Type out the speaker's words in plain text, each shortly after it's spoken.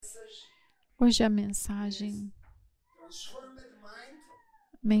Hoje a mensagem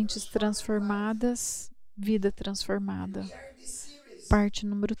Mentes Transformadas, Vida Transformada, parte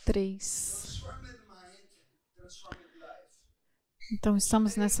número 3. Então,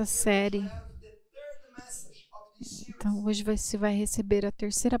 estamos nessa série. Então, hoje você vai receber a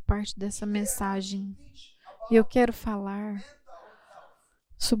terceira parte dessa mensagem. E eu quero falar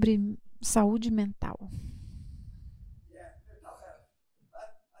sobre saúde mental.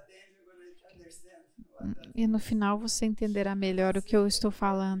 E no final você entenderá melhor o que eu estou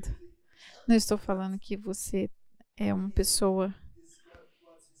falando. Não estou falando que você é uma pessoa,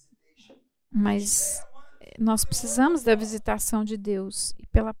 mas nós precisamos da visitação de Deus. E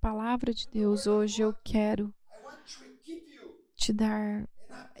pela palavra de Deus, hoje eu quero te dar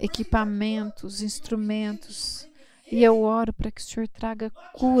equipamentos, instrumentos. E eu oro para que o Senhor traga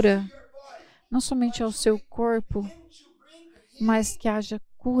cura, não somente ao seu corpo, mas que haja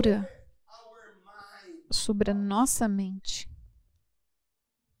cura sobre a nossa mente.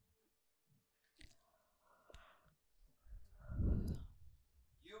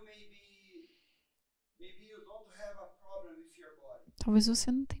 Talvez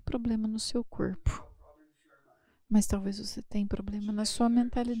você não tenha problema no seu corpo, mas talvez você tenha problema na sua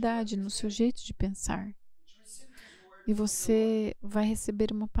mentalidade, no seu jeito de pensar. E você vai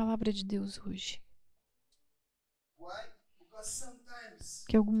receber uma palavra de Deus hoje.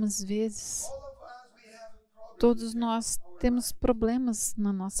 Que algumas vezes todos nós temos problemas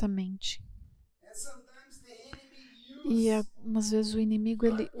na nossa mente. E algumas vezes o inimigo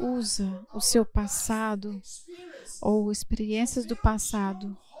ele usa o seu passado ou experiências do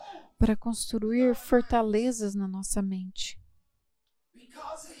passado para construir fortalezas na nossa mente.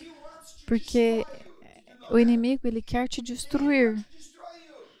 Porque o inimigo ele quer te destruir.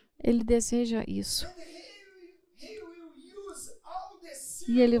 Ele deseja isso.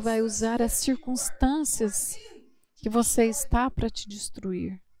 E ele vai usar as circunstâncias que você está para te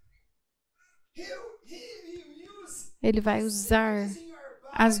destruir. Ele vai usar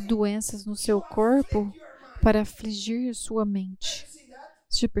as doenças no seu corpo para afligir sua mente.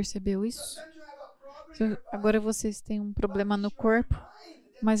 Você percebeu isso? Agora vocês têm um problema no corpo,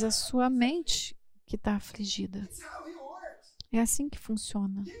 mas a sua mente que está afligida. É assim que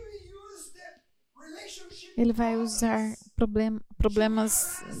funciona. Ele vai usar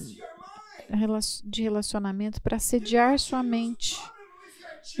problemas de relacionamento para assediar sua mente.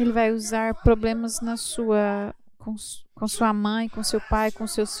 Ele vai usar problemas com sua mãe, com seu pai, com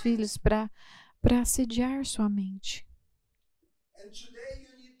seus filhos para assediar sua mente.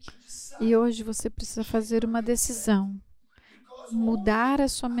 E hoje você precisa fazer uma decisão. Mudar a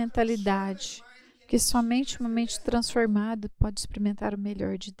sua mentalidade. Porque somente uma mente transformada pode experimentar o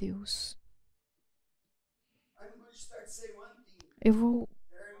melhor de Deus. Eu vou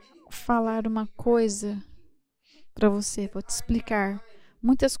falar uma coisa para você, vou te explicar.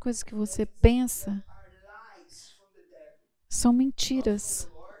 Muitas coisas que você pensa são mentiras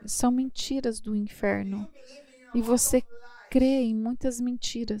do inferno. E você crê em muitas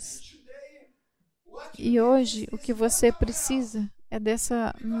mentiras. E hoje o que você precisa é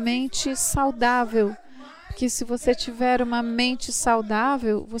dessa mente saudável. Porque se você tiver uma mente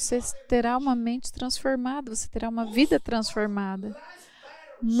saudável, você terá uma mente transformada, você terá uma vida transformada.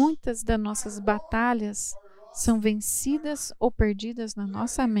 Muitas das nossas batalhas são vencidas ou perdidas na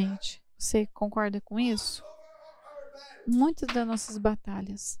nossa mente. Você concorda com isso? Muitas das nossas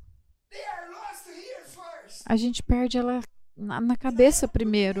batalhas, a gente perde ela na cabeça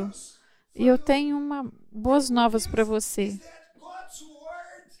primeiro. E eu tenho boas novas para você.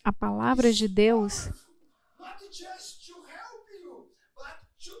 A palavra de Deus,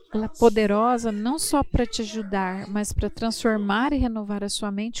 ela é poderosa não só para te ajudar, mas para transformar e renovar a sua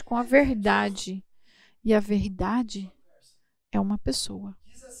mente com a verdade. E a verdade é uma pessoa.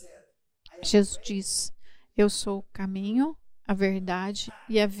 Jesus diz: eu sou o caminho, a verdade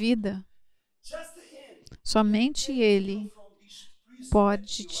e a vida. Somente Ele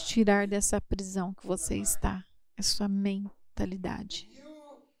pode te tirar dessa prisão que você está. É sua mentalidade.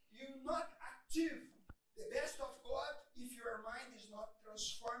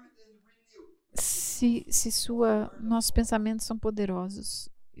 Nossos pensamentos são poderosos.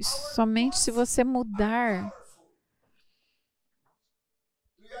 E somente se você mudar.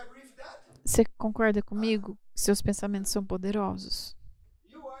 Você concorda comigo? Seus pensamentos são poderosos.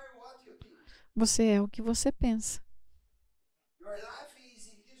 Você é o que você pensa.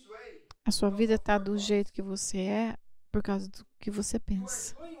 A sua vida está do jeito que você é por causa do que você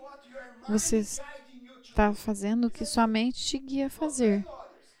pensa. Você está fazendo o que sua mente te guia a fazer.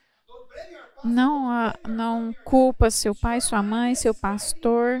 Não culpa seu pai, sua mãe, seu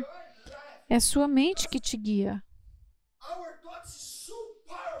pastor. É a sua mente que te guia.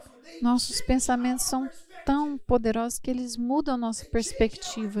 Nossos pensamentos são tão poderosos que eles mudam nossa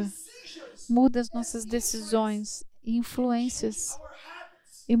perspectiva, mudam as nossas decisões e influências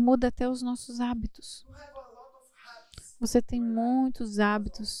e muda até os nossos hábitos. Você tem muitos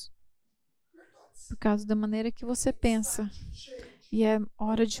hábitos por causa da maneira que você pensa e é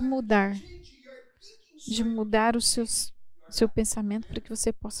hora de mudar o seu pensamento para que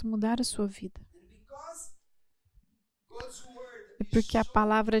você possa mudar a sua vida. E porque a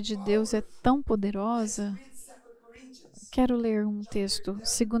palavra de Deus é tão poderosa, quero ler um texto,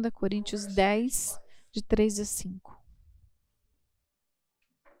 2 Coríntios 10, de 3 a 5.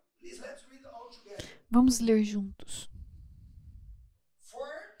 Vamos ler juntos.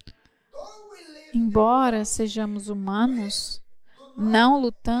 Embora sejamos humanos, não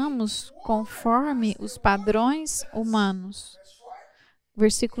lutamos conforme os padrões humanos.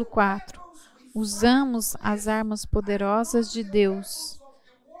 Versículo 4. Usamos as armas poderosas de Deus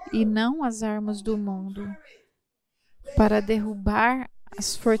e não as armas do mundo para derrubar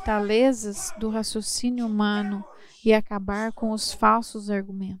as fortalezas do raciocínio humano e acabar com os falsos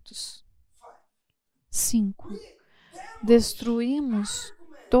argumentos. 5. Destruímos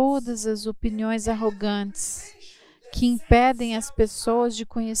todas as opiniões arrogantes que impedem as pessoas de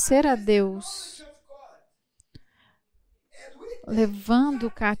conhecer a Deus,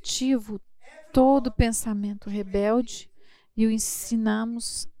 levando cativo todo pensamento rebelde e o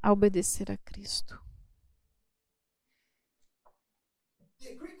ensinamos a obedecer a Cristo.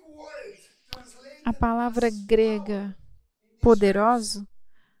 A palavra grega poderoso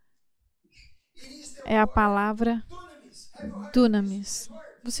é a palavra dunamis.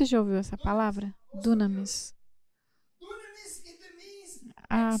 Você já ouviu essa palavra? Dunamis.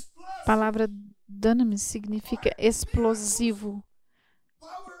 A palavra dunamis significa explosivo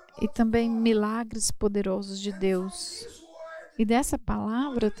e também milagres poderosos de Deus. E dessa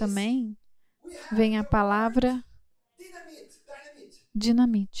palavra também vem a palavra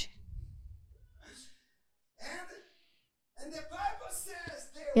dinamite.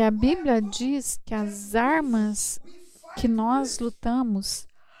 E a Bíblia diz que as armas que nós lutamos,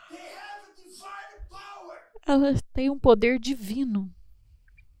 elas têm um poder divino.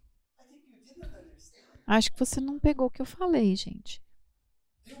 Acho que você não pegou o que eu falei, gente.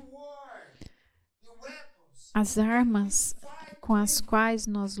 As armas com as quais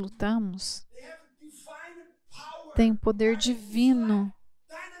nós lutamos têm um poder divino.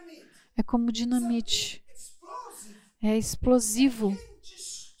 É como dinamite. É explosivo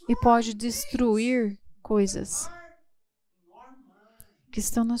e pode destruir coisas que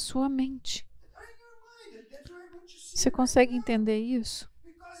estão na sua mente. Você consegue entender isso?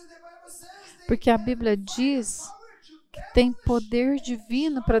 Porque a Bíblia diz que tem poder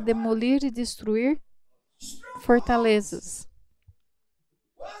divino para demolir e destruir fortalezas.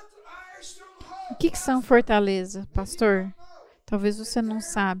 O que são fortalezas, pastor? Talvez você não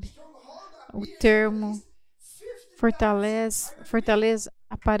sabe. O termo fortaleza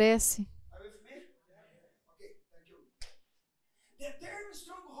aparece.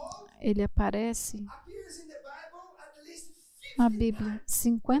 Ele aparece na Bíblia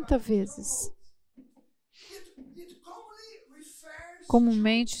 50 vezes.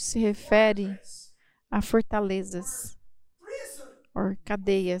 Comumente se refere a fortalezas ou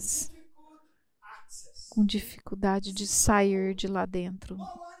cadeias com dificuldade de sair de lá dentro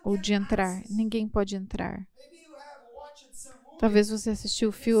ou de entrar. Ninguém pode entrar. Talvez você assistiu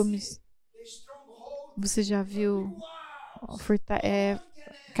filmes, você já viu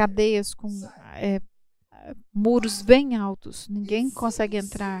cadeias com muros bem altos. Ninguém consegue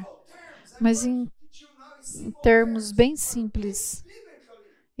entrar. Mas em termos bem simples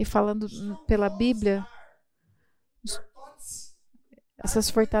e falando pela Bíblia, essas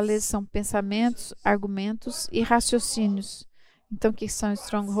fortalezas são pensamentos, argumentos e raciocínios. Então, o que são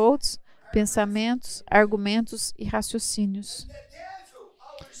strongholds? Pensamentos, argumentos e raciocínios.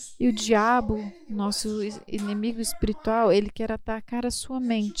 E o diabo, nosso inimigo espiritual, ele quer atacar a sua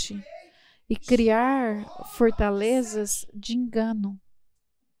mente e criar fortalezas de engano.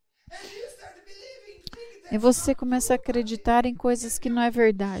 E você começa a acreditar em coisas que não é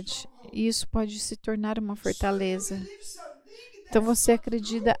verdade. E isso pode se tornar uma fortaleza. Então você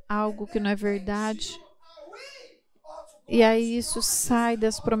acredita algo que não é verdade. E aí isso sai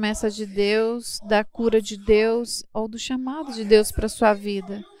das promessas de Deus, da cura de Deus ou do chamado de Deus para a sua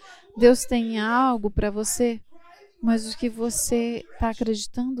vida. Deus tem algo para você, mas o que você está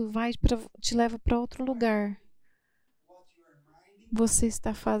acreditando te leva para outro lugar. Você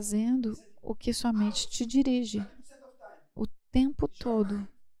está fazendo o que sua mente te dirige o tempo todo.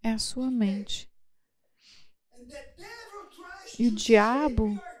 é a sua mente. E o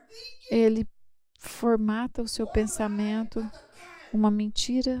diabo, ele formata o seu pensamento uma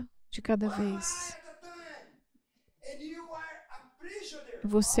mentira de cada vez.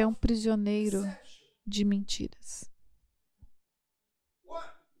 Você é um prisioneiro de mentiras.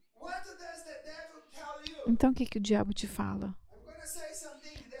 Então, o que o diabo te fala?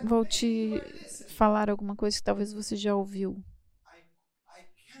 Vou te falar alguma coisa que talvez você já ouviu.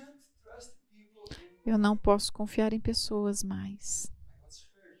 Eu não posso confiar em pessoas mais.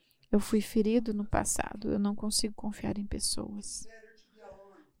 Eu fui ferido no passado. Eu não consigo confiar em pessoas.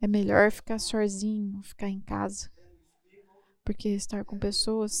 É melhor ficar sozinho, ficar em casa, porque estar com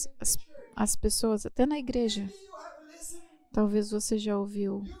pessoas, as pessoas, até na igreja, talvez você já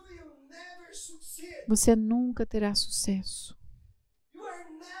ouviu, você nunca terá sucesso.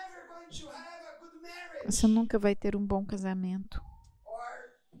 Você nunca vai ter um bom casamento.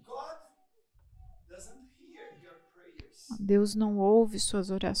 Deus não ouve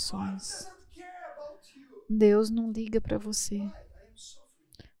suas orações. Deus não liga para você.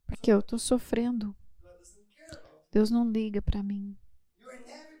 Porque eu estou sofrendo. Deus não liga para mim.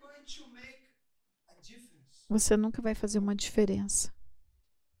 Você nunca vai fazer uma diferença.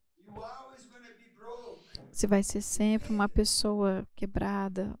 Você vai ser sempre uma pessoa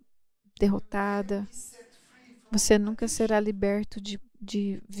quebrada, derrotada. Você nunca será liberto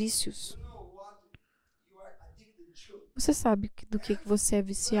de vícios. Você sabe do que você é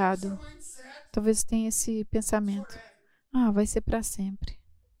viciado. Talvez tenha esse pensamento. Vai ser para sempre.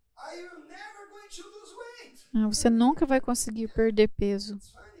 Você nunca vai conseguir perder peso.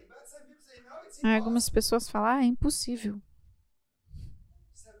 Algumas pessoas falam, é impossível.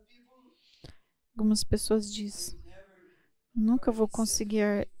 Algumas pessoas dizem, nunca vou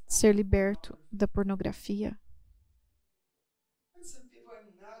conseguir ser liberto da pornografia.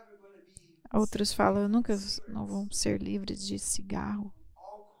 Outros falam, nunca não vão ser livres de cigarro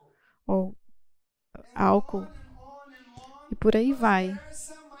ou álcool. E por aí vai.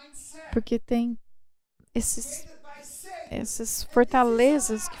 Porque tem essas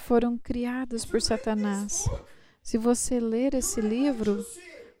fortalezas que foram criadas por Satanás. Se você ler esse livro,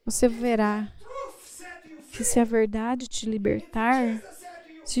 você verá que se a verdade te libertar,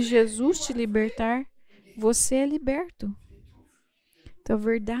 se Jesus te libertar, você é liberto. Então, a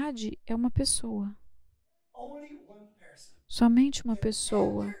verdade é uma pessoa. Somente uma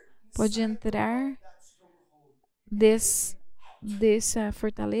pessoa pode entrar dessa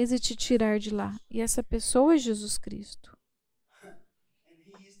fortaleza e te tirar de lá. E essa pessoa é Jesus Cristo.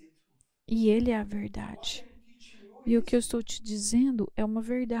 E Ele é a verdade. E o que eu estou te dizendo é uma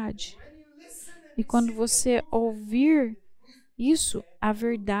verdade. E quando você ouvir isso, a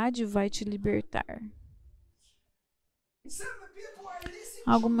verdade vai te libertar.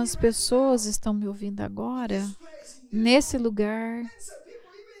 Algumas pessoas estão me ouvindo agora, nesse lugar,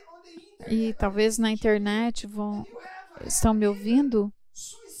 e talvez na internet estão me ouvindo.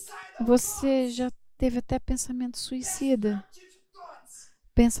 Você já teve até pensamento suicida,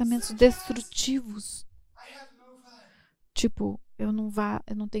 pensamentos destrutivos. Tipo, eu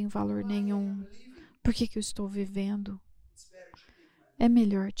não tenho valor nenhum. Por que eu estou vivendo? É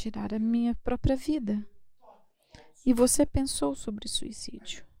melhor tirar a minha própria vida. E você pensou sobre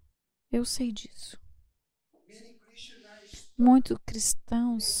suicídio. Eu sei disso. Muitos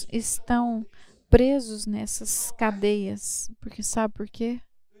cristãos estão presos nessas cadeias. Porque sabe por quê?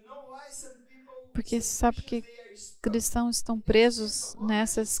 Porque sabe por que cristãos estão presos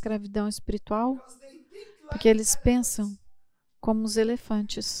nessa escravidão espiritual? Porque eles pensam como os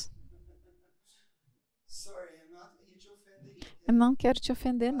elefantes. Eu não quero te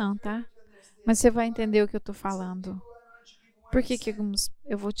ofender não, tá? Mas você vai entender o que eu estou falando. Por que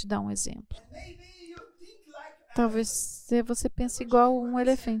eu vou te dar um exemplo. Talvez você pense igual um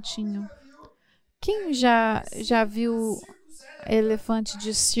elefantinho. Quem já viu elefante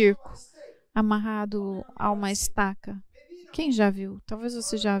de circo amarrado a uma estaca? Quem já viu? Talvez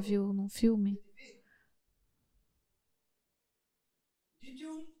você já viu num filme.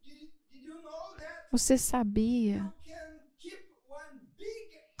 Você sabia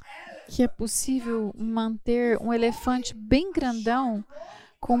que é possível manter um elefante bem grandão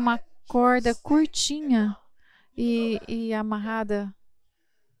com uma corda curtinha e amarrada?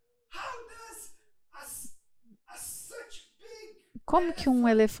 Como que um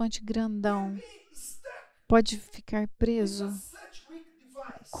elefante grandão pode ficar preso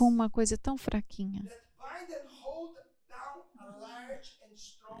com uma coisa tão fraquinha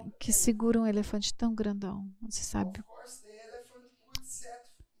que segura um elefante tão grandão? Você sabe?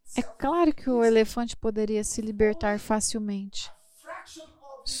 É claro que o elefante poderia se libertar facilmente.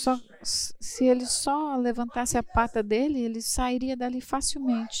 Se ele só levantasse a pata dele, ele sairia dali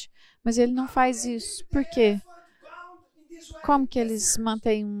facilmente. Mas ele não faz isso. Por quê? Como que eles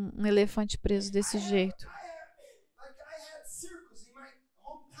mantêm um elefante preso desse jeito?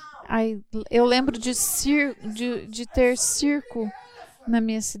 Aí, eu lembro de ter circo na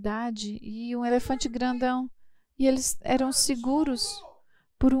minha cidade e um elefante grandão. E eles eram seguros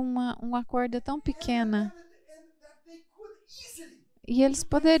por uma corda tão pequena. E eles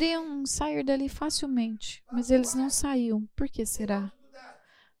poderiam sair dali facilmente, mas eles não saíam. Por que será?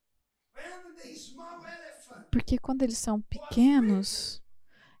 Porque quando eles são pequenos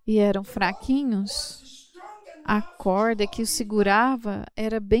e eram fraquinhos, a corda que os segurava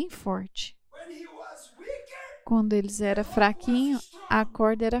era bem forte. Quando eles eram fraquinhos, a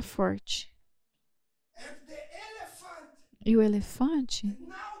corda era forte. E o elefante,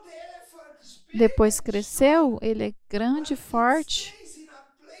 depois cresceu, ele é grande e forte,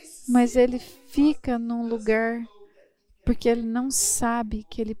 mas ele fica num lugar porque ele não sabe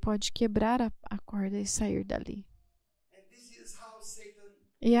que ele pode quebrar a corda e sair dali.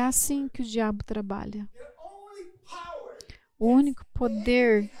 E é assim que o diabo trabalha. O único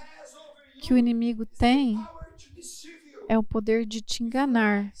poder que o inimigo tem é o poder de te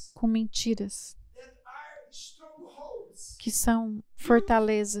enganar com mentiras, que são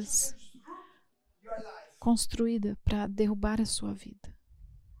fortalezas construídas para derrubar a sua vida.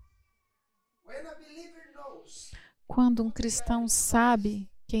 Quando um cristão sabe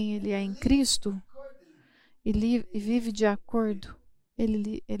quem ele é em Cristo e vive de acordo,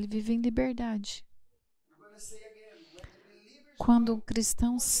 ele vive em liberdade. Quando um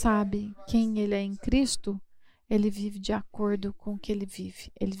cristão sabe quem ele é em Cristo, ele vive de acordo com o que ele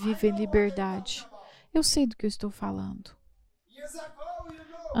vive. Ele vive em liberdade. Eu sei do que eu estou falando.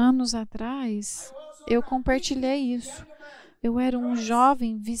 Anos atrás, eu compartilhei isso. Eu era um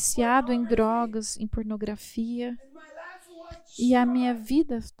jovem viciado em drogas, em pornografia, e a minha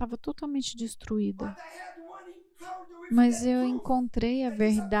vida estava totalmente destruída. Mas eu encontrei a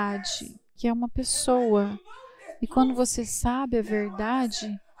verdade, que é uma pessoa. E quando você sabe a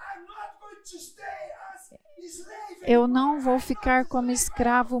verdade, eu não vou ficar como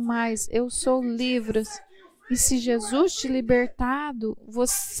escravo mais, eu sou livre. E se Jesus te libertado,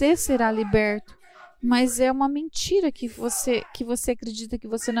 você será liberto. Mas é uma mentira que você acredita que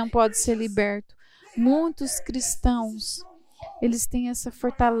você não pode ser liberto. Muitos cristãos, eles têm essa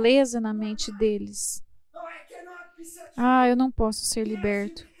fortaleza na mente deles. Ah, eu não posso ser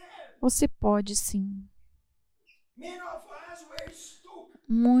liberto. Você pode sim.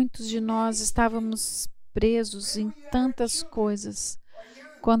 Muitos de nós estávamos presos em tantas coisas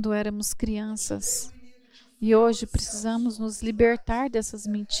quando éramos crianças. E hoje precisamos nos libertar dessas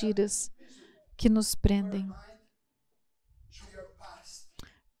mentiras que nos prendem.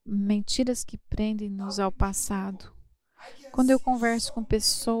 Mentiras que prendem-nos ao passado. Quando eu converso com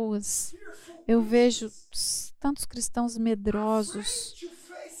pessoas, eu vejo tantos cristãos medrosos,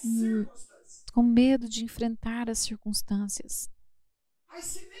 com medo de enfrentar as circunstâncias.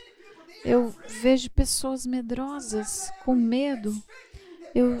 Eu vejo pessoas medrosas, com medo.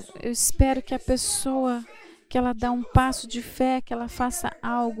 Eu espero que a pessoa, que ela dá um passo de fé, que ela faça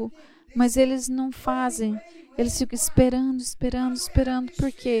algo, mas eles não fazem. Eles ficam esperando.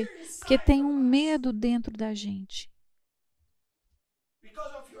 Por quê? Porque tem um medo dentro da gente.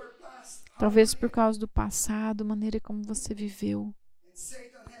 Talvez por causa do passado, maneira como você viveu.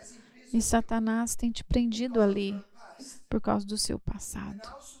 E Satanás tem te prendido ali por causa do seu passado.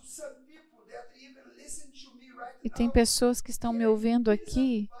 E tem pessoas que estão me ouvindo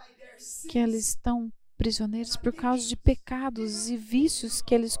aqui que eles estão prisioneiros por causa de pecados e vícios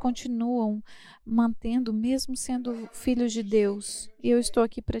que eles continuam mantendo, mesmo sendo filhos de Deus. E eu estou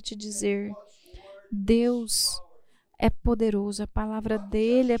aqui para te dizer, Deus é poderoso, a palavra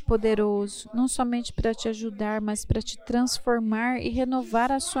dele é poderoso, não somente para te ajudar, mas para te transformar e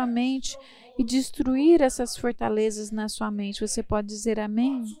renovar a sua mente e destruir essas fortalezas na sua mente. Você pode dizer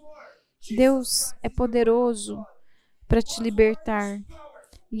amém? Deus é poderoso para te libertar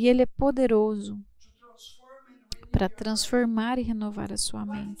e ele é poderoso para transformar e renovar a sua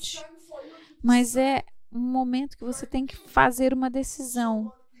mente. Mas é um momento que você tem que fazer uma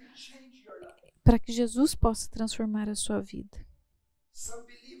decisão para que Jesus possa transformar a sua vida.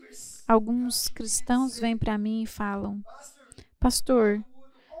 Alguns cristãos vêm para mim e falam: Pastor,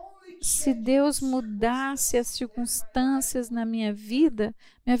 se Deus mudasse as circunstâncias na minha vida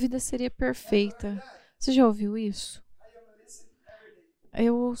seria perfeita. Você já ouviu isso?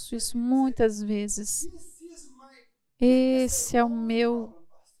 Eu ouço isso muitas vezes. Esse é o meu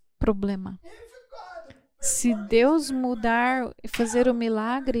problema. Se Deus mudar e fazer o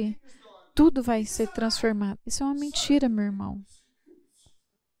milagre, tudo vai ser transformado. Isso é uma mentira, meu irmão.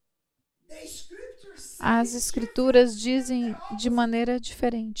 As escrituras dizem de maneira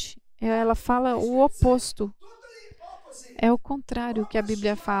diferente. Ela fala o oposto. É o contrário que a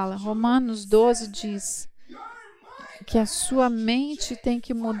Bíblia fala. Romanos 12 diz que a sua mente tem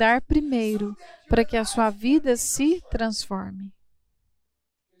que mudar primeiro para que a sua vida se transforme.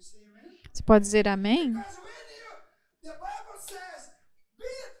 Você pode dizer amém?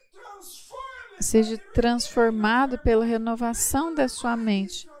 Seja transformado pela renovação da sua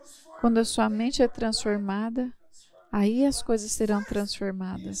mente. Quando a sua mente é transformada, aí as coisas serão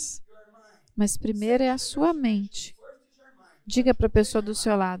transformadas. Mas primeiro é a sua mente. Diga para a pessoa do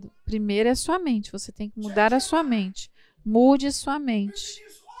seu lado, primeiro é a sua mente, você tem que mudar a sua mente. Mude a sua mente.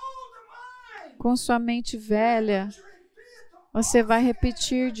 Com sua mente velha, você vai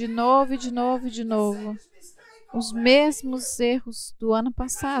repetir de novo e de novo e de novo os mesmos erros do ano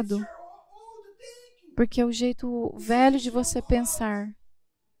passado. Porque é o jeito velho de você pensar.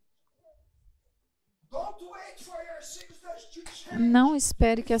 Não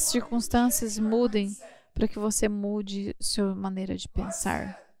espere que as circunstâncias mudem para que você mude sua maneira de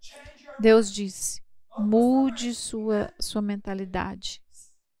pensar. Deus disse, mude sua mentalidade.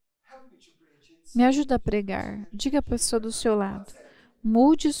 Me ajuda a pregar. Diga a pessoa do seu lado.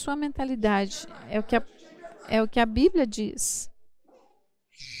 Mude sua mentalidade. É o que a Bíblia diz.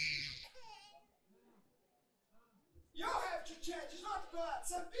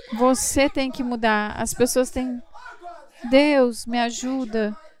 Você tem que mudar. As pessoas têm... Deus, me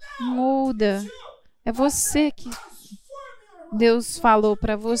ajuda. Muda. É você que Deus falou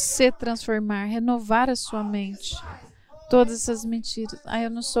para você transformar, renovar a sua mente. Todas essas mentiras. Eu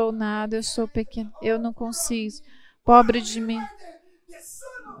não sou nada, eu sou pequeno, eu não consigo. Pobre de mim.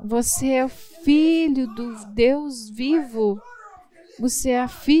 Você é o filho do Deus vivo. Você é a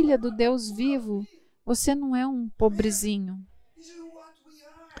filha do Deus vivo. Você não é um pobrezinho.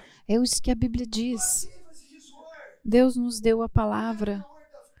 É isso que a Bíblia diz. Deus nos deu a palavra.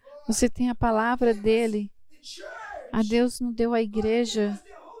 Você tem a palavra dele. A Deus nos deu a igreja.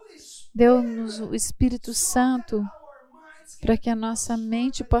 Deu-nos o Espírito Santo para que a nossa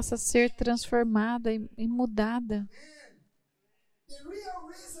mente possa ser transformada e mudada.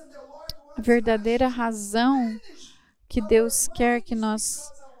 A verdadeira razão que Deus quer que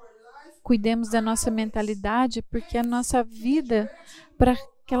nós cuidemos da nossa mentalidade é porque a nossa vida, para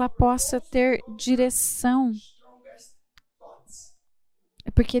que ela possa ter direção,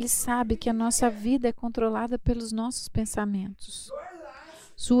 é porque Ele sabe que a nossa vida é controlada pelos nossos pensamentos.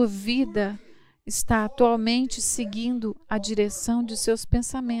 Sua vida está atualmente seguindo a direção de seus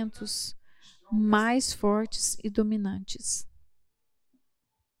pensamentos mais fortes e dominantes.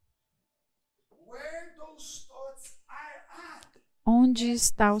 Onde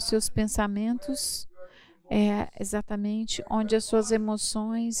estão os seus pensamentos? É exatamente onde as suas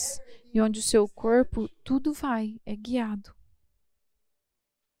emoções e onde o seu corpo, tudo é guiado.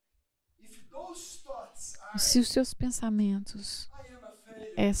 Se os seus pensamentos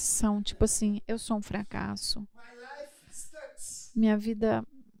são tipo assim, eu sou um fracasso, minha vida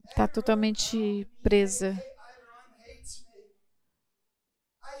está totalmente presa,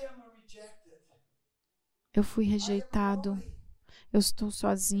 eu fui rejeitado, eu estou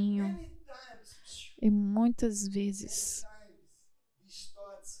sozinho. E muitas vezes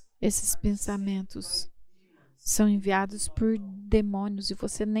esses pensamentos são enviados por demônios e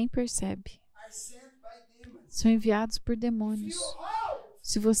você nem percebe. São enviados por demônios.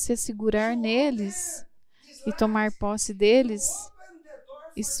 Se você segurar neles e tomar posse deles,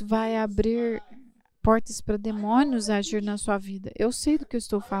 isso vai abrir portas para demônios agir na sua vida. Eu sei do que eu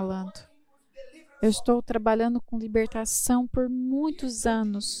estou falando. Eu estou trabalhando com libertação por muitos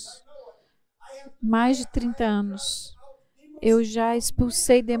anos. Mais de 30 anos. Eu já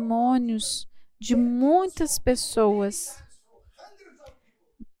expulsei demônios de muitas pessoas.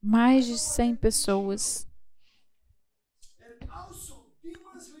 Mais de 100 pessoas.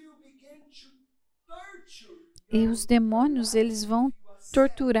 E os demônios, eles vão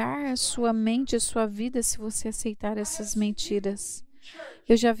torturar a sua mente, a sua vida, se você aceitar essas mentiras.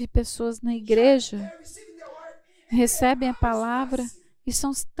 Eu já vi pessoas na igreja, recebem a palavra e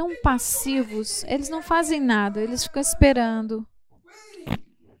são tão passivos, eles não fazem nada, eles ficam esperando.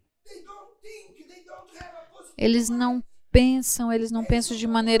 Eles não pensam de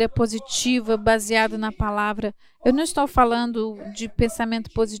maneira positiva, baseada na palavra. Eu não estou falando de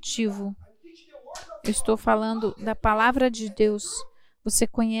pensamento positivo. Eu estou falando da palavra de Deus. Você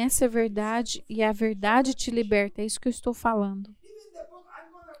conhece a verdade e a verdade te liberta. É isso que eu estou falando.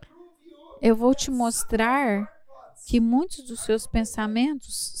 Eu vou te mostrar que muitos dos seus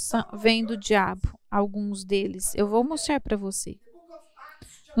pensamentos vêm do diabo, alguns deles. Eu vou mostrar para você.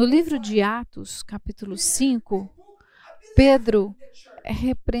 No livro de Atos, capítulo 5, Pedro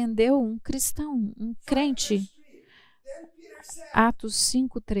repreendeu um cristão, um crente. Atos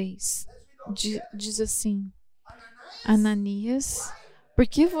 5:3 diz assim: Ananias, por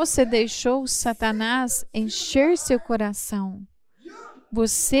que você deixou Satanás encher seu coração?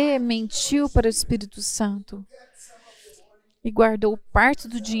 Você mentiu para o Espírito Santo e guardou parte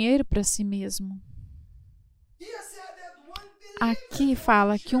do dinheiro para si mesmo. Aqui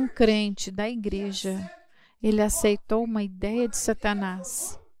fala que um crente da igreja, ele aceitou uma ideia de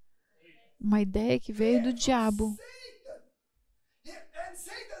Satanás, uma ideia que veio do diabo.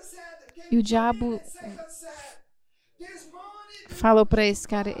 E o diabo falou para esse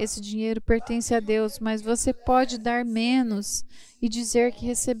cara: esse dinheiro pertence a Deus, mas você pode dar menos e dizer que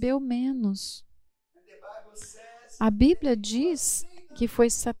recebeu menos. A Bíblia diz que foi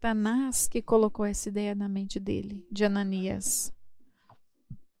Satanás que colocou essa ideia na mente dele, de Ananias.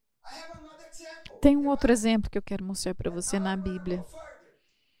 Tem um outro exemplo que eu quero mostrar para você na Bíblia.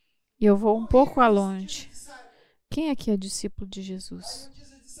 E eu vou um pouco longe. Quem aqui é discípulo de Jesus?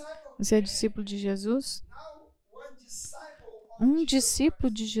 Você é discípulo de Jesus? Um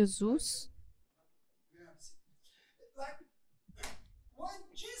discípulo de Jesus,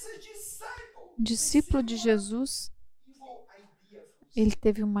 ele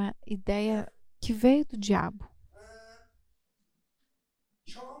teve uma ideia que veio do diabo.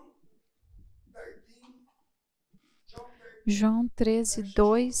 João 13,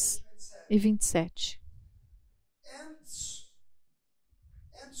 2 e 27.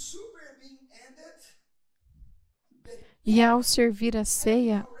 E ao servir a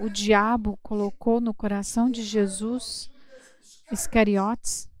ceia, o diabo colocou no coração de Jesus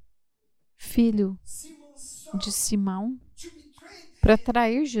Iscariotes, filho de Simão, para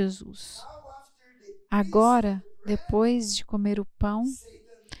trair Jesus. Agora, depois de comer o pão,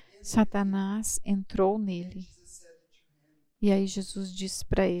 Satanás entrou nele. E aí Jesus disse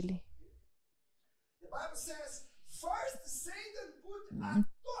para ele: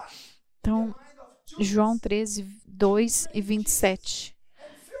 então, João 13, 2 e 27.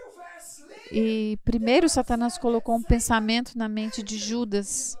 E primeiro Satanás colocou um pensamento na mente de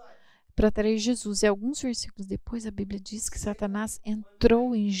Judas para trair Jesus. E alguns versículos depois a Bíblia diz que Satanás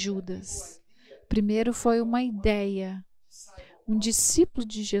entrou em Judas. Primeiro foi uma ideia. Um discípulo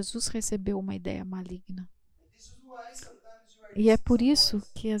de Jesus recebeu uma ideia maligna. E é por isso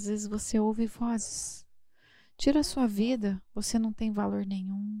que às vezes você ouve vozes: tira a sua vida, você não tem valor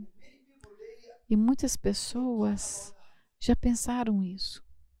nenhum. E muitas pessoas já pensaram isso.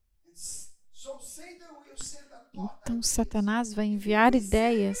 Então Satanás vai enviar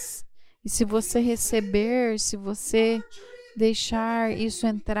ideias. E se você receber, se você deixar isso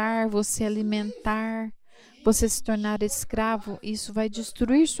entrar, você alimentar, você se tornar escravo, isso vai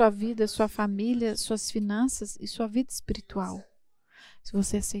destruir sua vida, sua família, suas finanças e sua vida espiritual. Se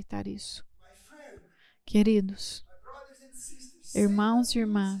você aceitar isso. Queridos, irmãos e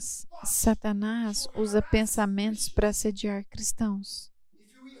irmãs, Satanás usa pensamentos para assediar cristãos.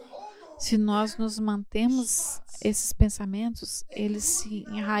 Se nós nos mantemos esses pensamentos, eles se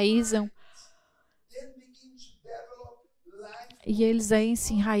enraizam e eles aí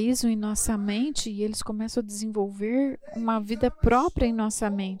se enraizam em nossa mente e eles começam a desenvolver uma vida própria em nossa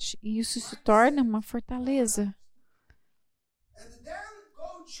mente. E isso se torna uma fortaleza.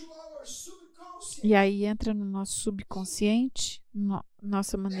 E aí entra no nosso subconsciente,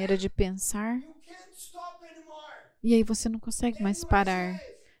 nossa maneira de pensar. E aí você não consegue mais parar.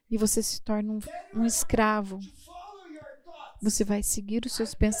 E você se torna um escravo. Você vai seguir os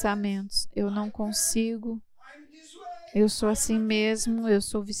seus pensamentos. Eu não consigo. Eu sou assim mesmo. Eu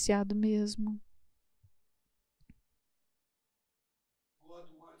sou viciado mesmo.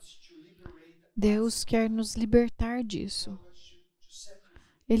 Deus quer nos libertar disso.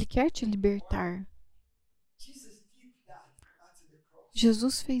 Ele quer te libertar.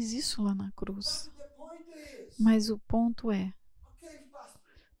 Jesus fez isso lá na cruz. Mas o ponto é: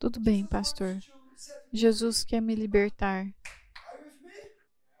 tudo bem, pastor. Jesus quer me libertar.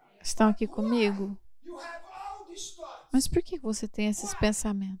 Estão aqui comigo? Mas por que você tem esses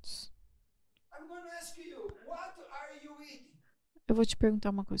pensamentos? Eu vou te perguntar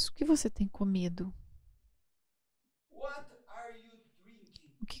uma coisa. O que você tem comido?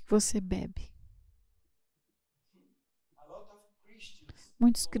 O que você bebe?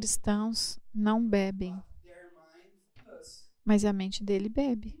 Muitos cristãos não bebem, mas a mente dele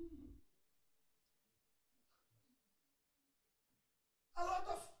bebe.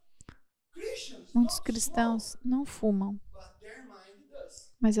 Muitos cristãos não fumam,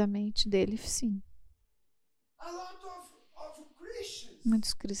 mas a mente dele sim.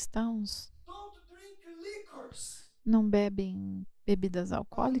 Muitos cristãos não bebem bebidas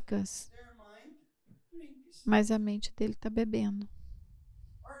alcoólicas, mas a mente dele está bebendo.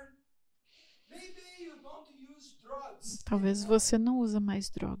 Talvez você não use mais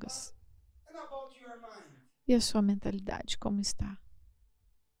drogas. E a sua mentalidade, como está?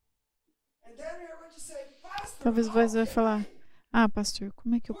 Talvez você vai falar, pastor,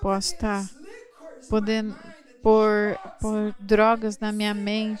 como é que eu posso estar podendo pôr drogas na minha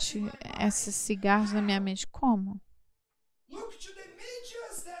mente, esses cigarros na minha mente? Como?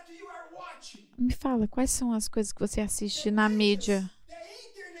 Me fala, quais são as coisas que você assiste na mídia,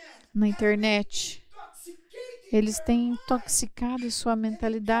 na internet? Eles têm intoxicado sua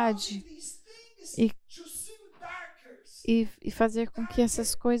mentalidade e fazer com que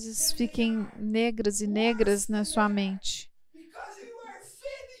essas coisas fiquem negras e negras na sua mente.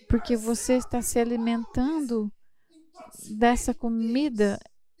 Porque você está se alimentando dessa comida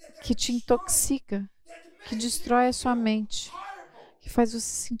que te intoxica, que destrói a sua mente, que faz você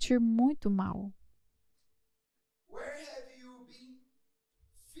se sentir muito mal.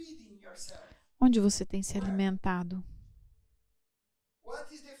 Onde você tem se alimentado? O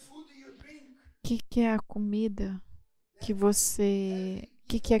que é a comida que você... O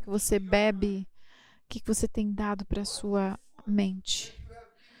que é que você bebe? O que você tem dado para a sua mente?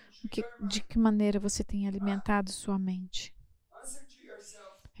 De que maneira você tem alimentado sua mente?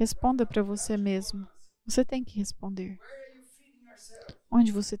 Responda para você mesmo. Você tem que responder.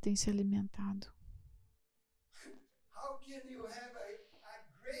 Onde você tem se alimentado?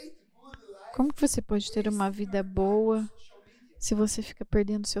 Como que você pode ter uma vida boa se você fica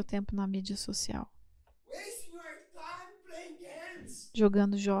perdendo seu tempo na mídia social?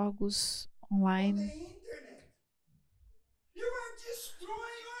 Jogando jogos online.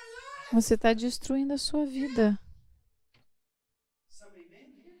 Você está destruindo a sua vida.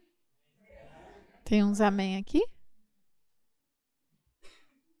 Tem uns amém aqui?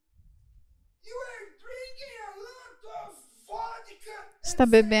 Você está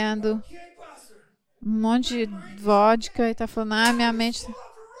bebendo um monte de vodka e está falando, minha mente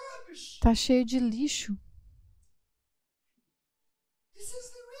está cheia de lixo.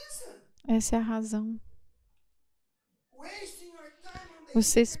 Essa é a razão.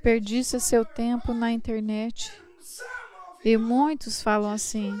 Você desperdiça seu tempo na internet. E muitos falam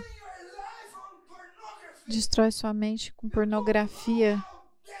assim, destrói sua mente com pornografia.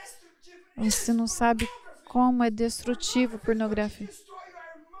 Você não sabe como é destrutivo pornografia.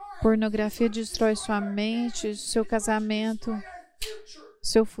 Pornografia destrói sua mente, seu casamento,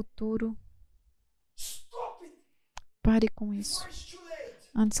 seu futuro. Pare com isso,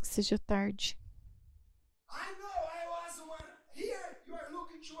 antes que seja tarde.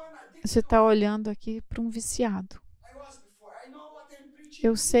 Você está olhando aqui para um viciado.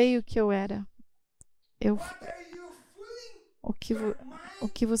 Eu sei o que eu era. O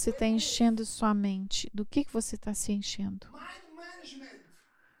que você está enchendo sua mente? Do que você está se enchendo?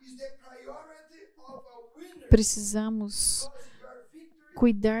 Precisamos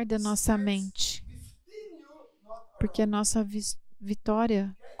cuidar da nossa mente, porque a nossa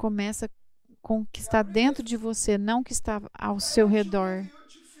vitória começa com o que está dentro de você, não o que está ao seu redor.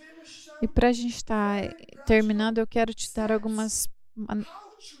 E para a gente estar terminando, eu quero te dar alguns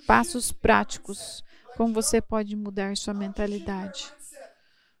passos práticos, como você pode mudar sua mentalidade.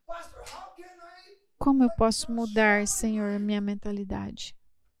 Como eu posso mudar, Senhor, minha mentalidade?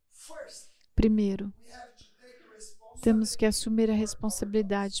 Primeiro, temos que assumir a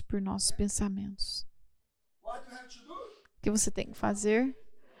responsabilidade por nossos pensamentos. O que você tem que fazer?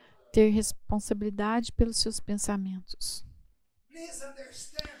 Ter responsabilidade pelos seus pensamentos.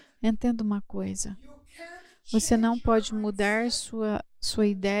 Entenda uma coisa. Você não pode mudar sua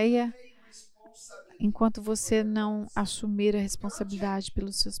ideia enquanto você não assumir a responsabilidade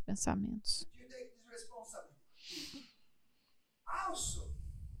pelos seus pensamentos.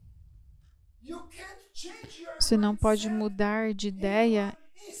 Você não pode mudar de ideia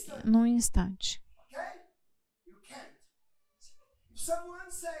num instante.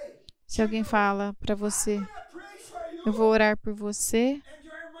 Se alguém fala para você, eu vou orar por você,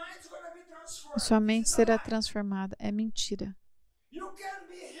 sua mente será transformada. É mentira.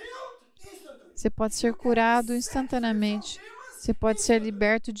 Você pode ser curado instantaneamente. Você pode ser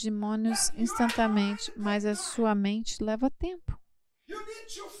liberto de demônios instantaneamente, mas a sua mente leva tempo.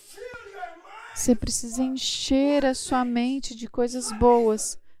 Você precisa encher a sua mente de coisas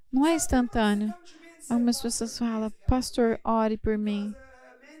boas. Não é instantâneo. Algumas pessoas falam, pastor, ore por mim.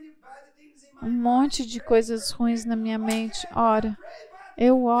 um monte de coisas ruins na minha mente. Ora,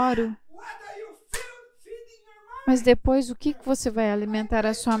 eu oro. Mas depois, o que você vai alimentar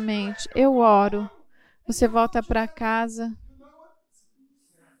a sua mente? Eu oro. Você volta para casa.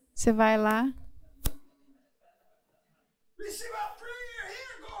 Você vai lá.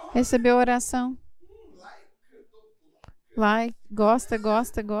 Recebeu a oração. Like, gosta.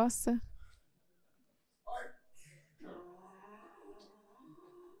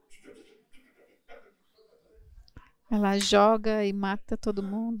 Ela joga e mata todo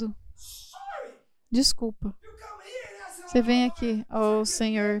mundo. Desculpa. Você vem aqui, oh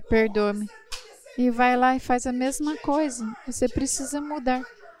Senhor, perdoa-me. E vai lá e faz a mesma coisa. Você precisa mudar.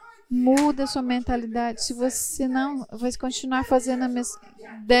 Muda a sua mentalidade. Se você não vai continuar fazendo a mesma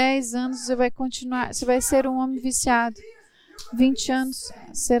 10 anos, você vai continuar, você vai ser um homem viciado. 20 anos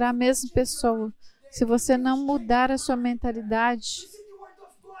será a mesma pessoa. Se você não mudar a sua mentalidade,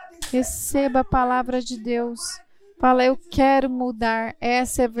 receba a palavra de Deus. Fala, eu quero mudar.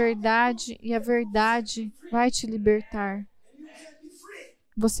 Essa é a verdade e a verdade vai te libertar.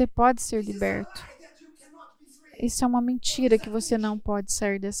 Você pode ser liberto. Isso é uma mentira que você não pode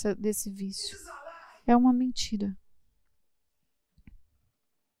sair desse vício. É uma mentira.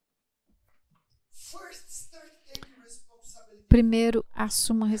 Primeiro,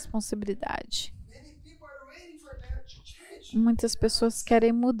 assuma a responsabilidade. Muitas pessoas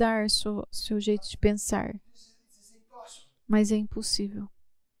querem mudar seu jeito de pensar, mas é impossível.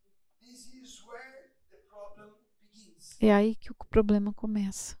 É aí que o problema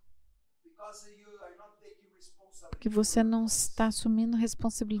começa. Porque você não está assumindo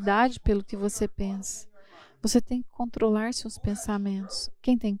responsabilidade pelo que você pensa. Você tem que controlar seus pensamentos.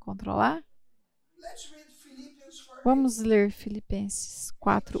 Quem tem que controlar? Vamos ler Filipenses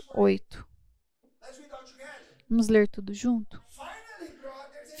 4:8. Vamos ler tudo junto?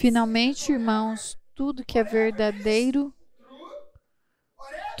 Finalmente, irmãos, tudo que é verdadeiro,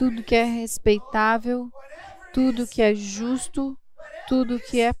 tudo que é respeitável, tudo que é justo, tudo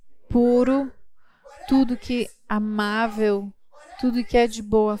que é puro, tudo que é amável, tudo que é de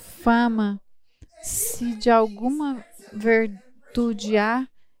boa fama, se de alguma virtude há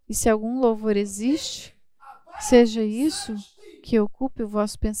e se algum louvor existe, seja isso que ocupe o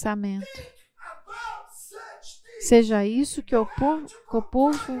vosso pensamento. Seja isso que ocupe,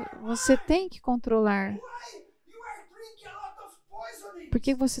 você tem que controlar. Por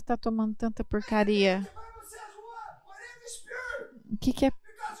que você está tomando tanta porcaria? O que é?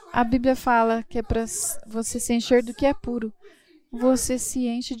 A Bíblia fala que é para você se encher do que é puro. Você se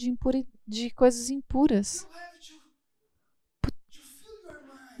enche de coisas impuras.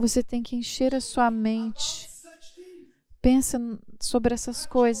 Você tem que encher a sua mente. Pensa sobre essas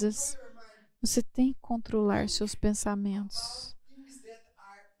coisas. Você tem que controlar seus pensamentos.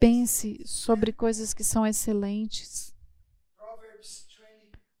 Pense sobre coisas que são excelentes.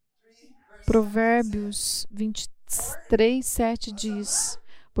 Provérbios 23:7 diz: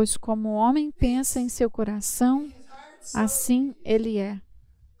 pois como o homem pensa em seu coração, assim ele é.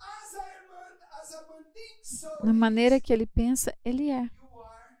 Na maneira que ele pensa, ele é.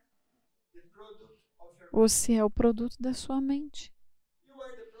 Você é o produto da sua mente.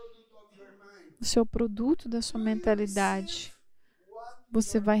 Você é o produto da sua mentalidade.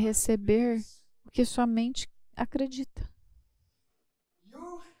 Você vai receber o que sua mente acredita.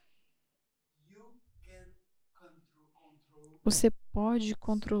 Você pode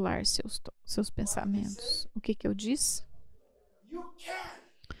controlar seus pensamentos. O que eu disse?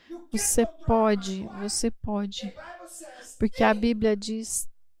 Você pode. Porque a Bíblia diz,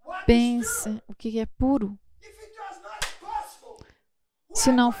 pense o que é puro.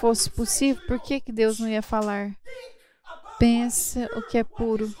 Se não fosse possível, por que Deus não ia falar? Pensa o que é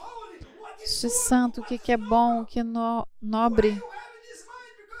puro. Se santo, o que é bom, o que é nobre.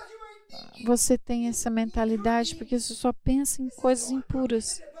 Você tem essa mentalidade porque você só pensa em coisas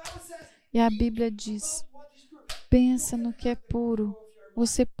impuras. E a Bíblia diz, pensa no que é puro.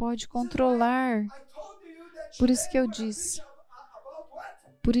 Você pode controlar. Por isso que eu disse.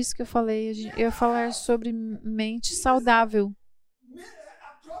 Por isso que eu falei, eu ia falar sobre mente saudável.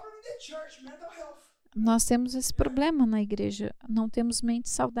 Nós temos esse problema na igreja. Não temos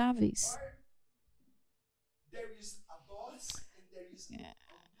mentes saudáveis.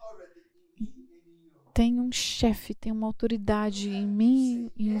 Tem um chefe, tem uma autoridade em mim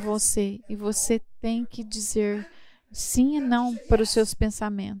e em você. E você tem que dizer sim e não para os seus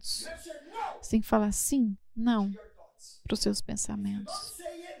pensamentos. Você tem que falar sim, não para os seus pensamentos.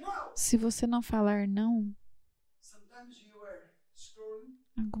 Se você não falar não,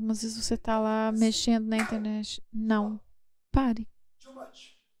 algumas vezes você está lá mexendo na internet. Não, pare.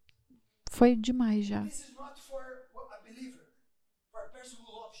 Foi demais já.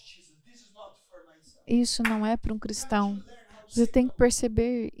 Isso não é para um cristão. Você tem que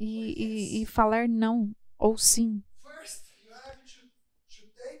perceber e falar não ou sim.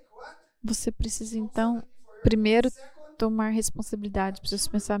 Você precisa, então, primeiro, tomar responsabilidade pelos seus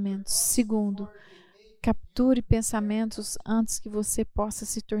pensamentos. Segundo, capture pensamentos antes que você possa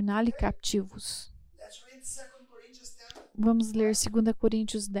se tornar-lhe cativos. Vamos ler 2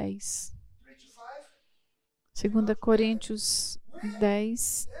 Coríntios 10. 2 Coríntios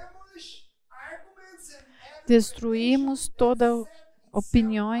 10. Destruímos todas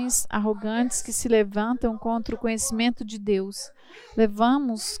opiniões arrogantes que se levantam contra o conhecimento de Deus.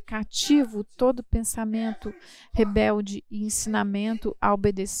 Levamos cativo todo pensamento rebelde e ensinamento a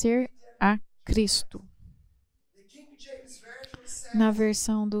obedecer a Cristo. Na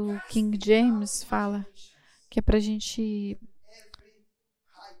versão do King James fala que é para a gente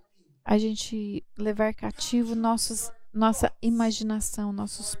levar cativo nossa imaginação,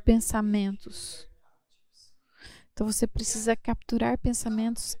 nossos pensamentos. Então você precisa capturar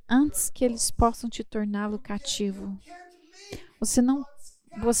pensamentos antes que eles possam te torná-lo cativo. Você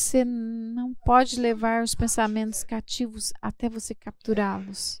não pode levar os pensamentos cativos até você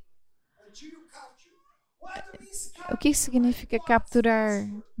capturá-los. O que significa capturar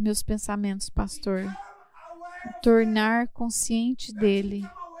meus pensamentos, pastor? Tornar consciente dele.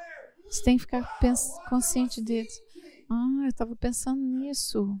 Você tem que ficar consciente deles. Eu estava pensando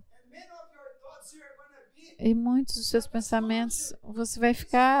nisso. E muitos dos seus pensamentos, você vai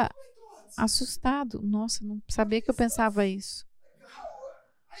ficar assustado. Nossa, não sabia que eu pensava isso.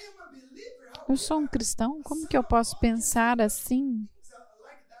 Eu sou um cristão? Como que eu posso pensar assim?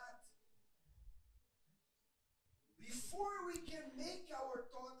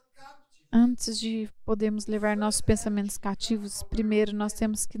 Antes de podermos levar nossos pensamentos cativos, primeiro nós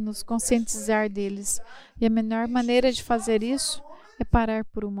temos que nos conscientizar deles. E a melhor maneira de fazer isso é parar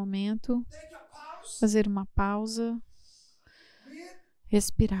por um momento, fazer uma pausa,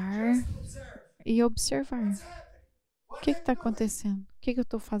 respirar e observar. O que está acontecendo? O que eu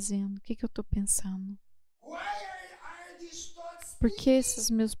estou fazendo? O que eu estou pensando? Por que esses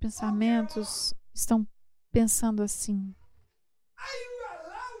meus pensamentos estão pensando assim?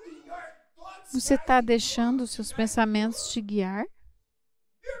 Você está deixando os seus pensamentos te guiar?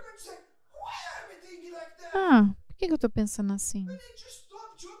 Por que eu estou pensando assim?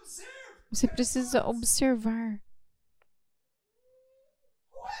 Você precisa observar.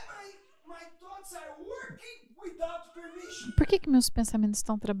 Por que meus pensamentos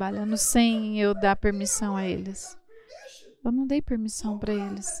estão trabalhando sem eu dar permissão a eles? Eu não dei permissão para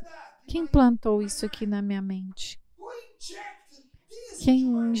eles. Quem plantou isso aqui na minha mente? Quem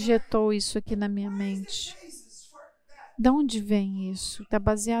injetou isso aqui na minha mente? De onde vem isso? Está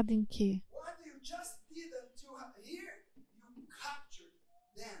baseado em quê?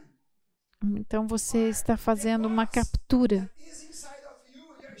 Então você está fazendo uma captura.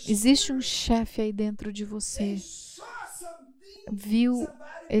 Existe um chefe aí dentro de você.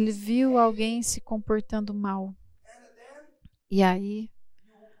 Ele viu alguém se comportando mal. E aí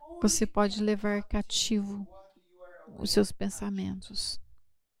você pode levar cativo os seus pensamentos.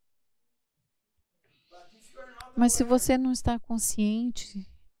 Mas se você não está consciente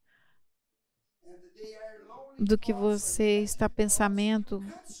do que você está pensando,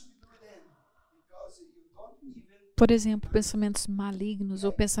 por exemplo, pensamentos malignos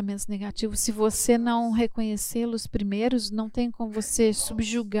ou pensamentos negativos, se você não reconhecê-los primeiros, não tem como você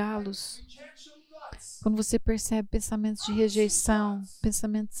subjugá-los. Quando você percebe pensamentos de rejeição,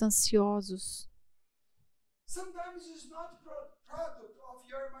 pensamentos ansiosos,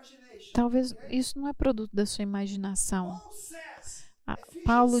 talvez isso não é produto da sua imaginação.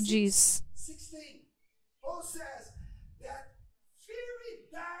 Paulo diz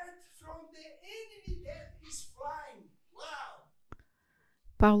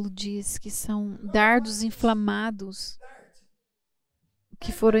que são dardos inflamados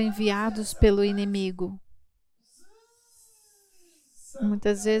que foram enviados pelo inimigo.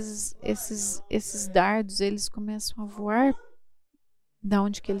 Muitas vezes esses dardos, eles começam a voar. Da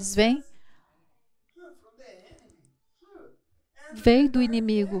onde que eles vêm? Veio do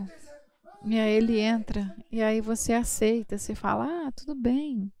inimigo. E aí ele entra. E aí você aceita. Você fala, tudo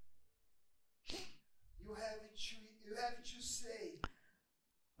bem.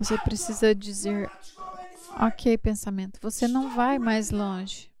 Você precisa dizer, ok, pensamento, você não vai mais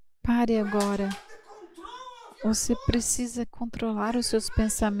longe. Pare agora. Você precisa controlar os seus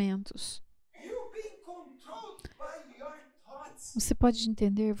pensamentos. Você pode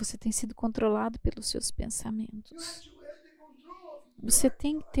entender, você tem sido controlado pelos seus pensamentos. Você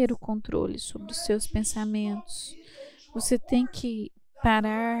tem que ter o controle sobre os seus pensamentos. Você tem que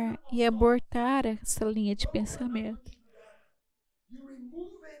parar e abortar essa linha de pensamento.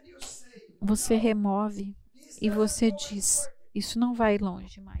 Você remove e você diz: isso não vai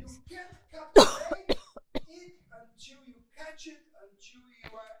longe mais.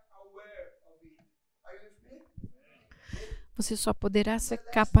 Você só poderá ser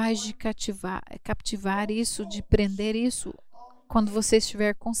capaz de captivar isso, de prender isso, quando você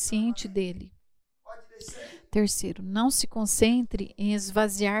estiver consciente dele. Terceiro, não se concentre em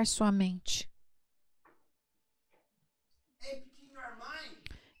esvaziar sua mente.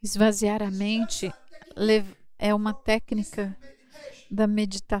 Esvaziar a mente é uma técnica da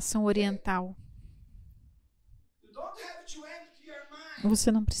meditação oriental.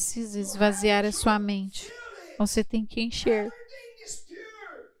 Você não precisa esvaziar a sua mente. Você tem que encher.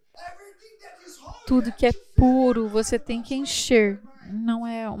 Tudo que é puro, você tem que encher. Não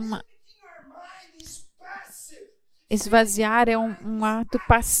é uma... Esvaziar é um ato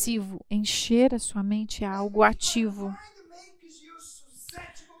passivo. Encher a sua mente é algo ativo.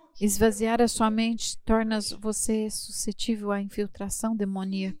 Esvaziar a sua mente torna você suscetível à infiltração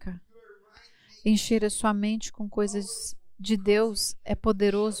demoníaca. Encher a sua mente com coisas de Deus é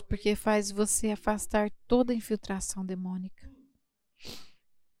poderoso porque faz você afastar toda a infiltração demônica.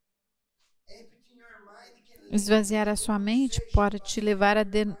 Esvaziar a sua mente pode te levar à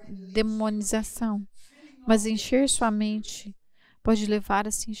demonização, mas encher sua mente pode levar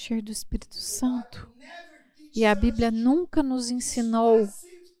a se encher do Espírito Santo. E a Bíblia nunca nos ensinou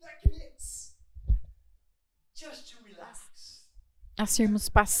a sermos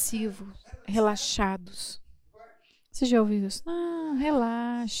passivos, relaxados. Você já ouviu isso? Não,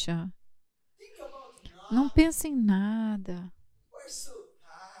 relaxa. Não pense em nada.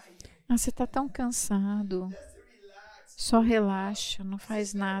 Você está tão cansado. Só relaxa, não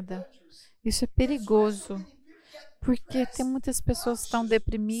faz nada. Isso é perigoso, porque tem muitas pessoas que estão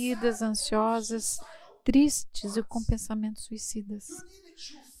deprimidas, ansiosas, tristes e com pensamentos suicidas.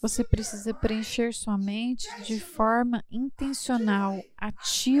 Você precisa preencher sua mente de forma intencional,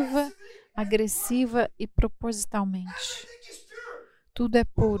 ativa, agressiva e propositalmente. Tudo é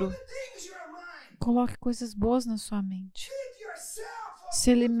puro. Coloque coisas boas na sua mente.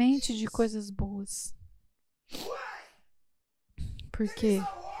 Se alimente de coisas boas. Porque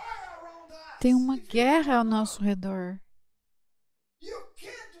tem uma guerra ao nosso redor.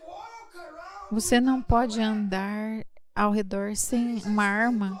 Você não pode andar ao redor sem uma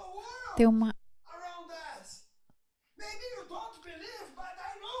arma. Tem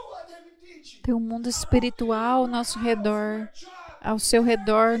um mundo espiritual ao nosso redor, ao seu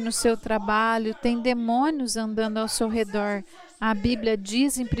redor, no seu trabalho. Tem demônios andando ao seu redor. A Bíblia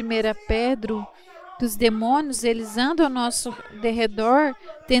diz em 1 Pedro que os demônios, eles andam ao nosso redor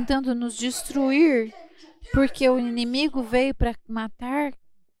tentando nos destruir, porque o inimigo veio para matar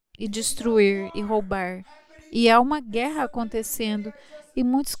e destruir e roubar. E há uma guerra acontecendo e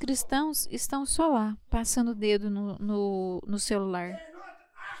muitos cristãos estão só lá, passando o dedo no celular.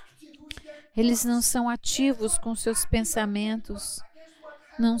 Eles não são ativos com seus pensamentos,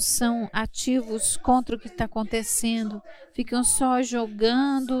 não são ativos contra o que está acontecendo, ficam só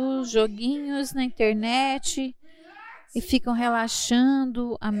jogando joguinhos na internet e ficam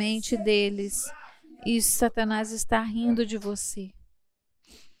relaxando a mente deles. E Satanás está rindo de você.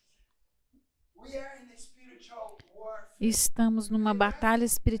 Estamos numa batalha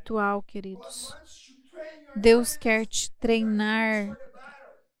espiritual, queridos. Deus quer te treinar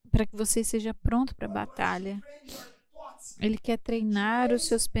para que você seja pronto para a batalha. Ele quer treinar os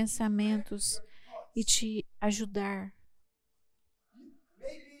seus pensamentos e te ajudar.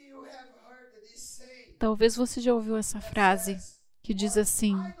 Talvez você já ouviu essa frase que diz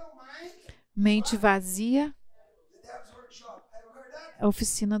assim: mente vazia é a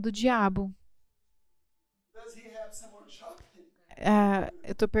oficina do diabo.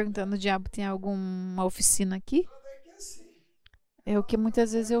 Eu estou perguntando, o diabo tem alguma oficina aqui? É o que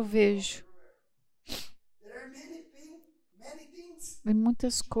muitas vezes eu vejo. Tem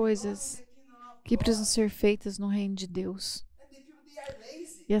muitas coisas que precisam ser feitas no reino de Deus.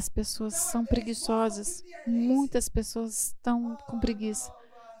 E as pessoas são preguiçosas. Muitas pessoas estão com preguiça.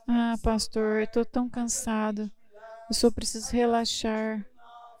 Ah, pastor, eu estou tão cansado. Eu só preciso relaxar.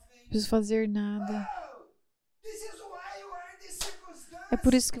 Não preciso fazer nada. É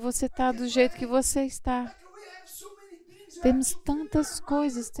por isso que você está do jeito que você está. Temos tantas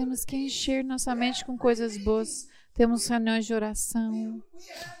coisas, temos que encher nossa mente com coisas boas. Temos reuniões de oração,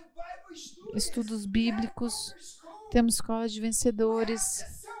 estudos bíblicos, temos escola de vencedores,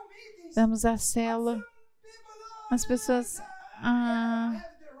 temos a célula. As pessoas,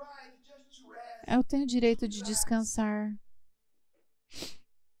 Eu tenho o direito de descansar.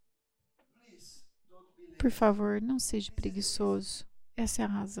 Por favor, não seja preguiçoso. Essa é a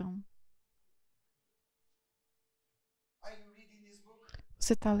razão.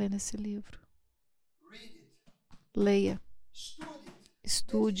 Você está lendo esse livro? Leia,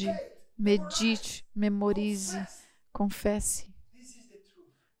 estude, medite, memorize, confesse.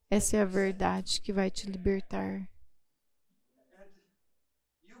 Essa é a verdade que vai te libertar.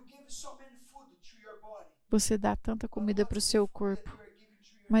 Você dá tanta comida para o seu corpo,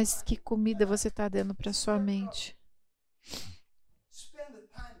 mas que comida você está dando para a sua mente?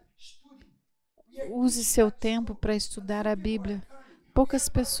 Use seu tempo para estudar a Bíblia. Poucas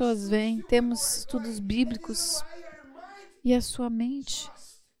pessoas vêm, temos estudos bíblicos e a sua mente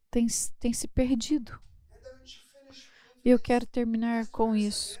tem se perdido. E eu quero terminar com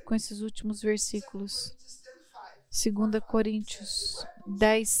isso, com esses últimos versículos. 2 Coríntios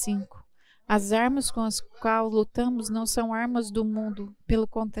 10, 5. As armas com as quais lutamos não são armas do mundo, pelo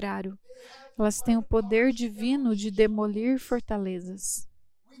contrário, elas têm o poder divino de demolir fortalezas.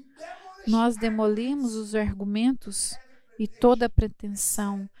 Nós demolimos os argumentos e toda a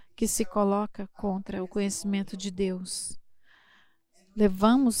pretensão que se coloca contra o conhecimento de Deus.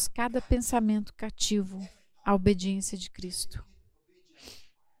 Levamos cada pensamento cativo à obediência de Cristo.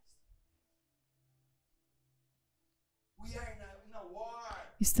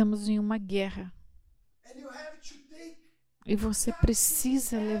 Estamos em uma guerra. E você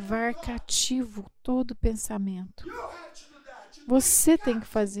precisa levar cativo todo pensamento. Você tem que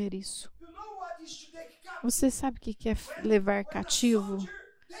fazer isso. Você sabe o que é levar cativo?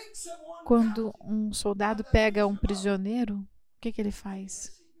 Quando um soldado pega um prisioneiro, o que ele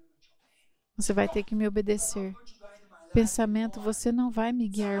faz? Você vai ter que me obedecer. Pensamento, você não vai me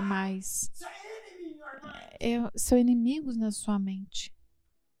guiar mais. São inimigos na sua mente.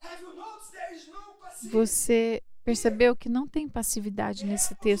 Você percebeu que não tem passividade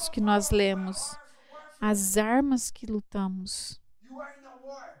nesse texto que nós lemos? As armas que lutamos.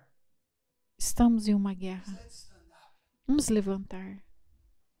 Estamos em uma guerra. Vamos levantar.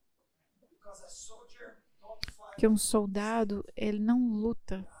 Porque um soldado, ele não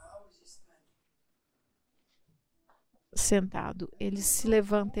luta sentado. Ele se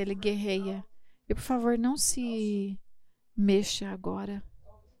levanta, ele guerreia. E por favor, não se mexa agora.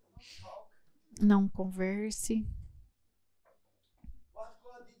 Não converse.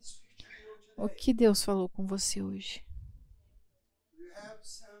 O que Deus falou com você hoje?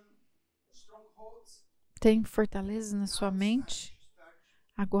 Tem fortaleza na sua mente?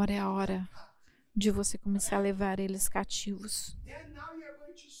 Agora é a hora de você começar a levar eles cativos.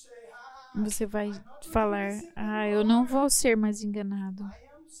 Você vai falar: eu não vou ser mais enganado.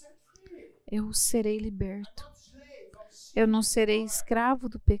 Eu serei liberto. Eu não serei escravo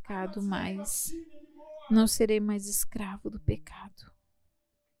do pecado mais. Não serei mais escravo do pecado.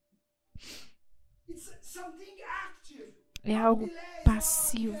 É algo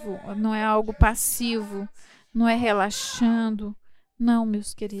passivo, não é algo passivo, não é relaxando. Não,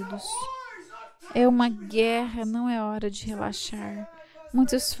 meus queridos. É uma guerra, não é hora de relaxar.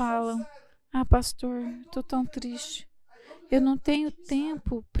 Muitos falam: pastor, estou tão triste. Eu não tenho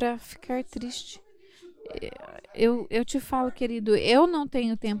tempo para ficar triste. Eu te falo, querido, eu não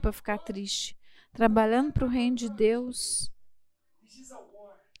tenho tempo para ficar triste. Trabalhando para o reino de Deus,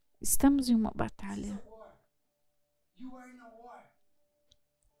 estamos em uma batalha.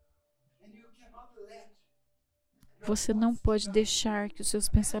 Você não pode deixar que os seus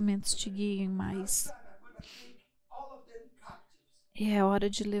pensamentos te guiem mais. É hora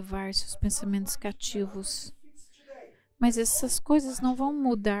de levar seus pensamentos cativos. Mas essas coisas não vão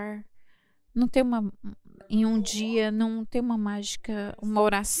mudar. Não tem em um dia, não tem uma mágica, uma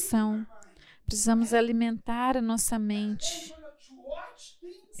oração. Precisamos alimentar a nossa mente.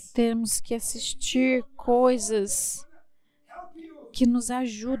 Temos que assistir coisas que nos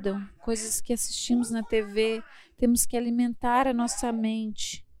ajudam, coisas que assistimos na TV. Temos que alimentar a nossa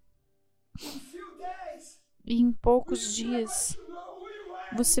mente. E em poucos dias,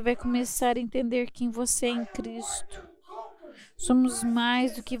 você vai começar a entender quem você é em Cristo. Somos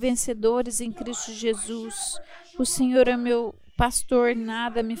mais do que vencedores em Cristo Jesus. O Senhor é meu pastor,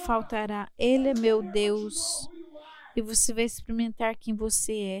 nada me faltará. Ele é meu Deus. E você vai experimentar quem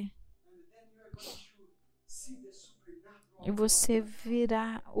você é. E você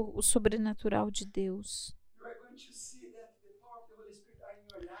verá o sobrenatural de Deus.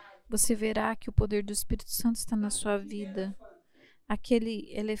 Você verá que o poder do Espírito Santo está na sua vida.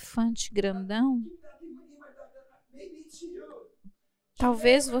 Aquele elefante grandão,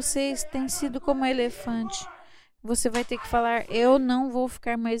 talvez vocês tenham sido como elefante, Você vai ter que falar: eu não vou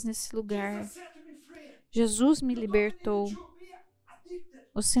ficar mais nesse lugar. Jesus me libertou.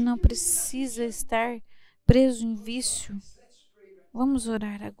 Você não precisa estar preso em vício. Vamos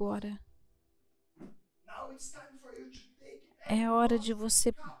orar agora. É hora de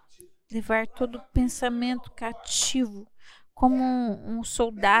você levar todo pensamento cativo, como um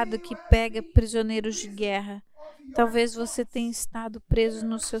soldado que pega prisioneiros de guerra. Talvez você tenha estado preso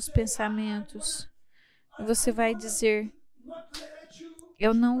nos seus pensamentos. E você vai dizer: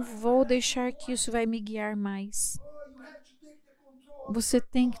 eu não vou deixar que isso vai me guiar mais. Você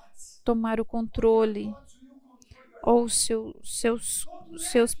tem que tomar o controle. Ou seus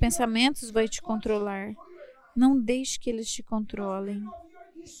pensamentos vão te controlar. Não deixe que eles te controlem.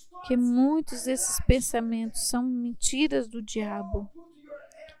 Que muitos desses pensamentos são mentiras do diabo.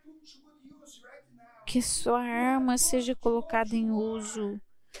 Que sua arma seja colocada em uso.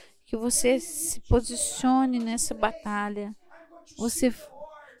 Que você se posicione nessa batalha. Você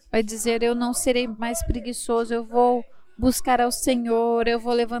vai dizer: eu não serei mais preguiçoso, eu vou buscar ao Senhor, eu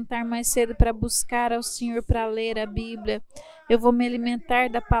vou levantar mais cedo para buscar ao Senhor, para ler a Bíblia. Eu vou me alimentar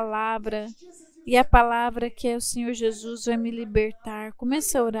da palavra. E a palavra que é o Senhor Jesus vai me libertar.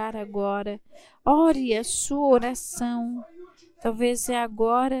 Comece a orar agora. Ore a sua oração. Talvez é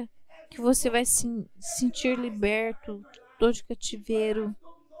agora que você vai se sentir liberto de todo cativeiro.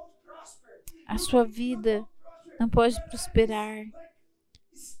 A sua vida não pode prosperar.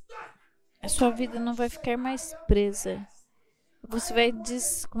 A sua vida não vai ficar mais presa. Você vai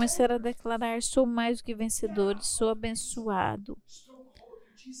começar a declarar: sou mais do que vencedor, sou abençoado.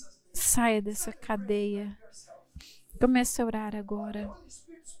 Saia dessa cadeia. Comece a orar agora.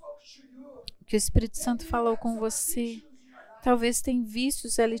 Que o Espírito Santo falou com você. Talvez tenha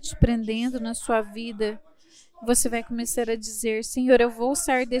vícios ali te prendendo na sua vida. Você vai começar a dizer: Senhor, eu vou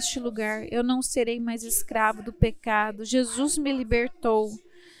sair deste lugar. Eu não serei mais escravo do pecado. Jesus me libertou.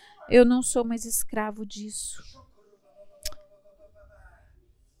 Eu não sou mais escravo disso.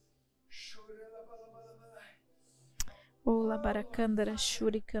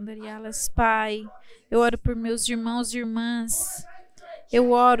 Pai, eu oro por meus irmãos e irmãs.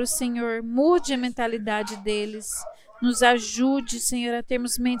 Eu oro, Senhor, mude a mentalidade deles. Nos ajude, Senhor, a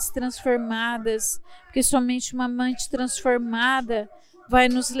termos mentes transformadas, porque somente uma mente transformada vai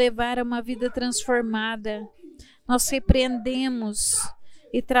nos levar a uma vida transformada. Nós repreendemos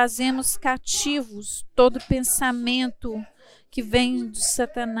e trazemos cativos todo pensamento que vem de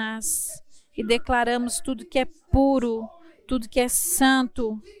Satanás e declaramos tudo que é puro, tudo que é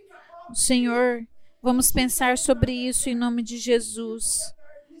santo. Senhor, vamos pensar sobre isso em nome de Jesus.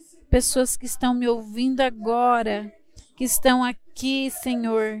 Pessoas que estão me ouvindo agora, que estão aqui,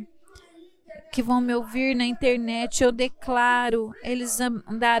 Senhor, que vão me ouvir na internet, eu declaro, eles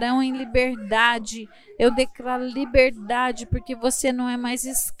andarão em liberdade. Eu declaro liberdade, porque você não é mais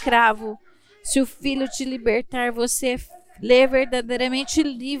escravo. Se o Filho te libertar, você é verdadeiramente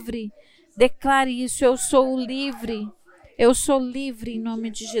livre. Declare isso: eu sou livre. Eu sou livre em nome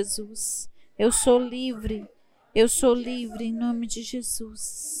de Jesus. Eu sou livre. Eu sou livre em nome de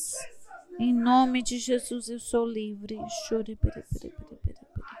Jesus. Em nome de Jesus eu sou livre.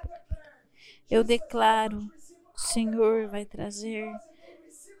 Eu declaro: o Senhor vai trazer,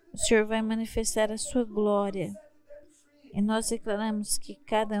 o Senhor vai manifestar a sua glória. E nós declaramos que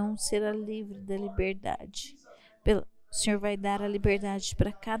cada um será livre da liberdade. O Senhor vai dar a liberdade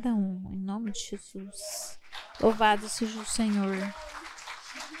para cada um, em nome de Jesus. Louvado seja o Senhor.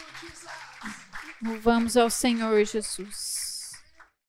 Louvamos ao Senhor Jesus.